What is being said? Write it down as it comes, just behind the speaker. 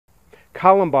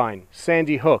Columbine,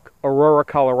 Sandy Hook, Aurora,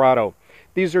 Colorado.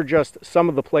 These are just some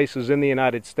of the places in the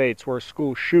United States where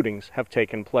school shootings have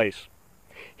taken place.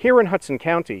 Here in Hudson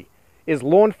County, is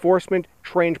law enforcement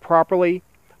trained properly?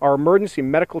 Are emergency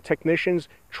medical technicians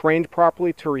trained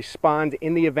properly to respond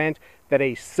in the event that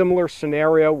a similar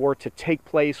scenario were to take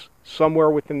place somewhere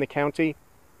within the county?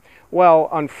 Well,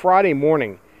 on Friday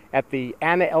morning at the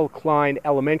Anna L. Klein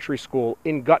Elementary School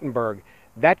in Guttenberg,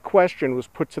 that question was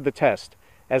put to the test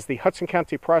as the Hudson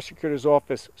County Prosecutor's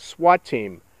Office SWAT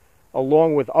team,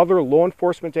 along with other law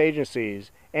enforcement agencies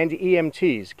and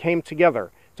EMTs, came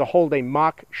together to hold a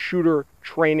mock shooter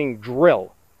training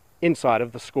drill inside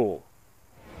of the school.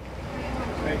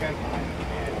 Hey again.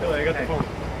 Billy, I got the phone.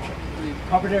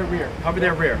 Cover their rear. Cover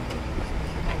their rear.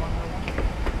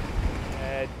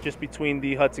 Just between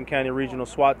the Hudson County Regional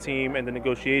SWAT team and the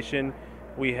negotiation,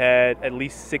 we had at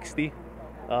least 60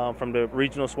 from the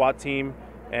regional SWAT team,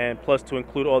 and plus to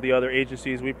include all the other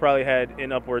agencies, we probably had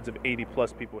in upwards of 80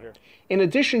 plus people here. In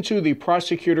addition to the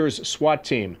prosecutor's SWAT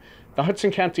team, the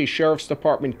Hudson County Sheriff's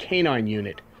Department Canine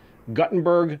Unit,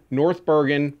 Guttenberg, North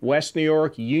Bergen, West New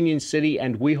York, Union City,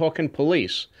 and Weehawken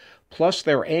Police, plus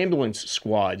their ambulance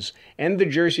squads and the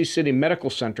Jersey City Medical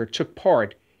Center took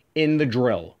part in the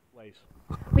drill.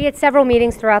 We had several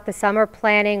meetings throughout the summer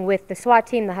planning with the SWAT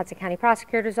team, the Hudson County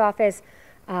Prosecutor's Office,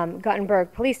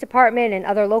 Guttenberg Police Department, and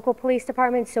other local police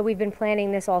departments. So we've been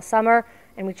planning this all summer,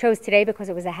 and we chose today because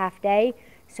it was a half day,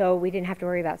 so we didn't have to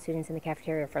worry about students in the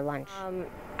cafeteria for lunch.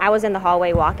 I was in the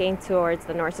hallway walking towards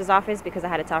the nurse's office because I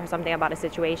had to tell her something about a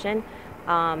situation,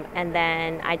 and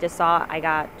then I just saw I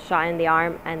got shot in the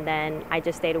arm, and then I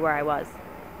just stayed where I was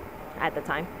at the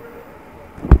time.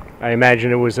 I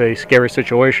imagine it was a scary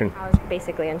situation. I was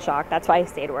basically in shock. That's why I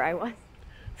stayed where I was.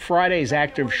 Friday's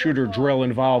active shooter drill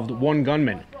involved one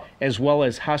gunman, as well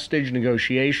as hostage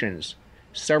negotiations.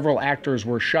 Several actors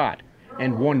were shot,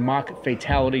 and one mock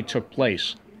fatality took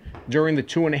place during the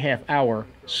 2.5-hour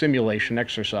simulation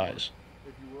exercise.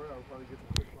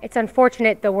 It's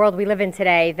unfortunate, the world we live in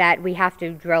today, that we have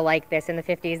to drill like this. In the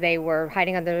 50s, they were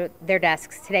hiding under their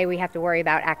desks. Today, we have to worry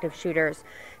about active shooters.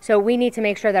 So we need to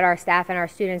make sure that our staff and our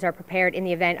students are prepared in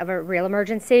the event of a real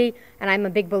emergency. And I'm a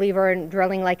big believer in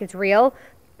drilling like it's real,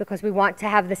 because we want to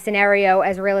have the scenario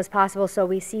as real as possible so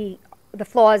we see the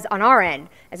flaws on our end,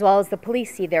 as well as the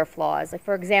police see their flaws. Like,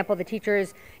 for example, the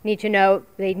teachers need to know,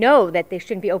 they know that they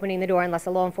shouldn't be opening the door unless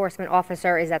a law enforcement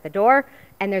officer is at the door,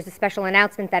 and there's a special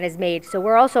announcement that is made. So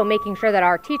we're also making sure that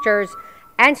our teachers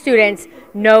and students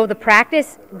know the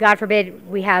practice. God forbid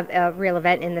we have a real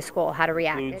event in the school, how to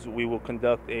react. We will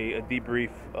conduct a debrief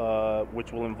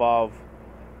which will involve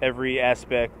every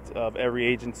aspect of every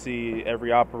agency,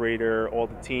 every operator, all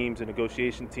the teams, the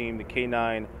negotiation team, the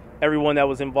K-9, everyone that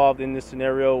was involved in this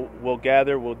scenario will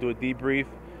gather, we'll do a debrief.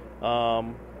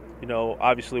 You know,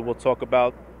 obviously we'll talk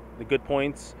about the good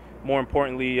points. More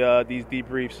importantly, these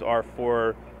debriefs are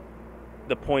for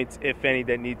the points, if any,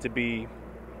 that need to be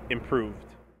improved.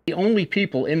 The only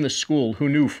people in the school who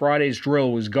knew Friday's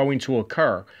drill was going to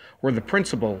occur were the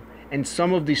principal and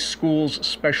some of the school's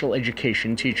special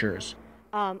education teachers.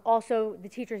 Also, the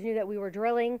teachers knew that we were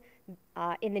drilling.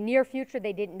 In the near future,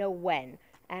 they didn't know when.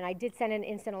 And I did send an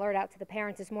instant alert out to the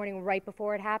parents this morning right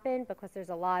before it happened, because there's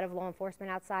a lot of law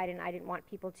enforcement outside and I didn't want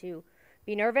people to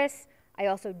be nervous. I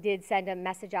also did send a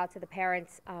message out to the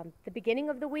parents the beginning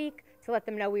of the week to let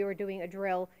them know we were doing a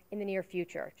drill in the near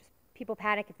future. Just people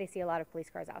panic if they see a lot of police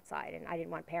cars outside, and I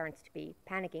didn't want parents to be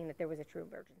panicking that there was a true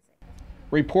emergency.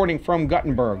 Reporting from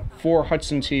Guttenberg for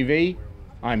Hudson TV,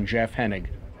 I'm Jeff Henig.